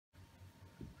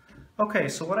Okay,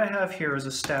 so what I have here is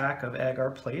a stack of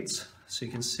agar plates. So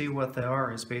you can see what they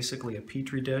are is basically a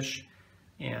petri dish,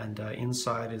 and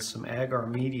inside is some agar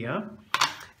media.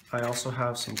 I also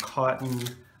have some cotton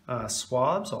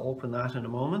swabs. I'll open that in a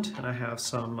moment. And I have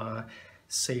some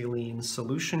saline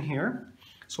solution here.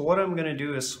 So what I'm going to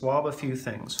do is swab a few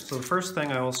things. So the first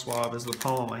thing I will swab is the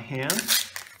palm of my hand.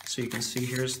 So you can see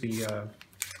here's the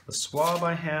swab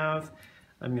I have.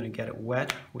 I'm going to get it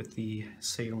wet with the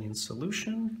saline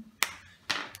solution.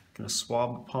 I'm going to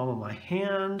swab the palm of my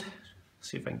hand,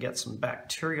 see if I can get some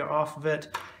bacteria off of it,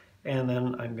 and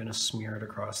then I'm going to smear it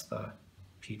across the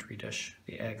petri dish,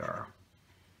 the agar.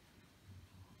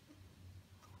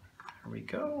 There we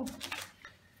go.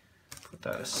 Put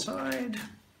that aside.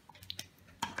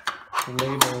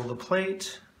 Label the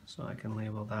plate, so I can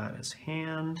label that as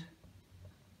hand.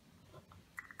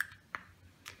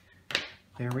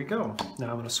 There we go. Now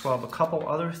I'm going to swab a couple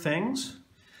other things.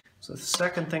 So the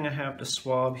second thing I have to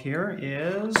swab here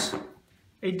is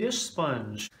a dish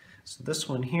sponge. So this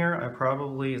one here,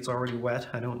 it's already wet.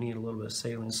 I don't need a little bit of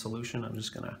saline solution. I'm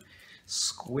just going to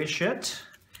squish it.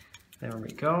 There we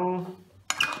go.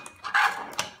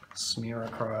 Smear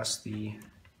across the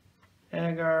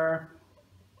agar.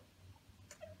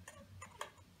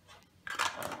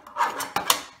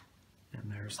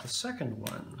 And there's the second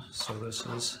one. So this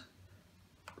is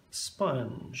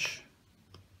sponge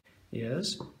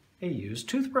is a used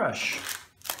toothbrush.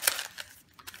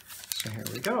 So here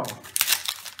we go.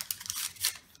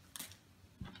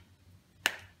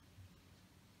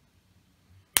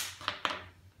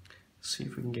 See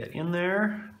if we can get in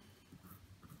there.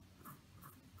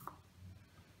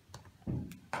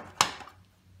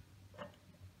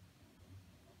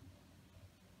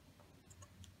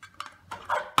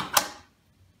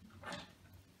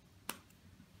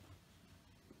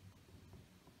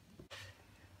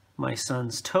 My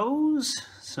son's toes,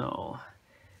 so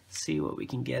see what we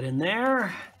can get in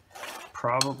there.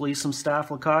 Probably some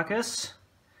staphylococcus.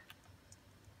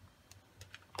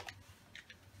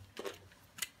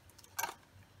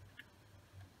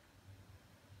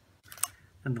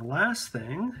 And the last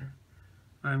thing,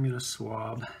 I'm going to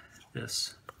swab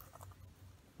this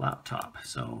laptop.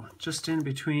 So just in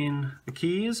between the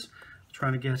keys,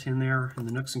 trying to get in there in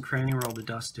the nooks and crannies where all the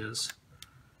dust is.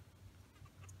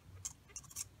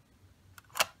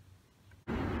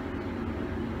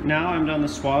 Now I'm done the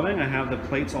swabbing. I have the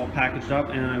plates all packaged up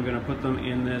and I'm going to put them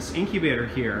in this incubator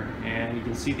here. And you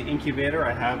can see the incubator,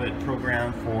 I have it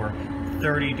programmed for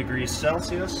 30 degrees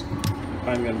Celsius.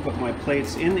 I'm going to put my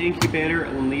plates in the incubator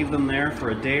and leave them there for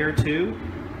a day or two.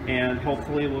 And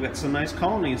hopefully we'll get some nice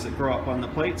colonies that grow up on the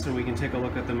plates and we can take a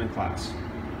look at them in class.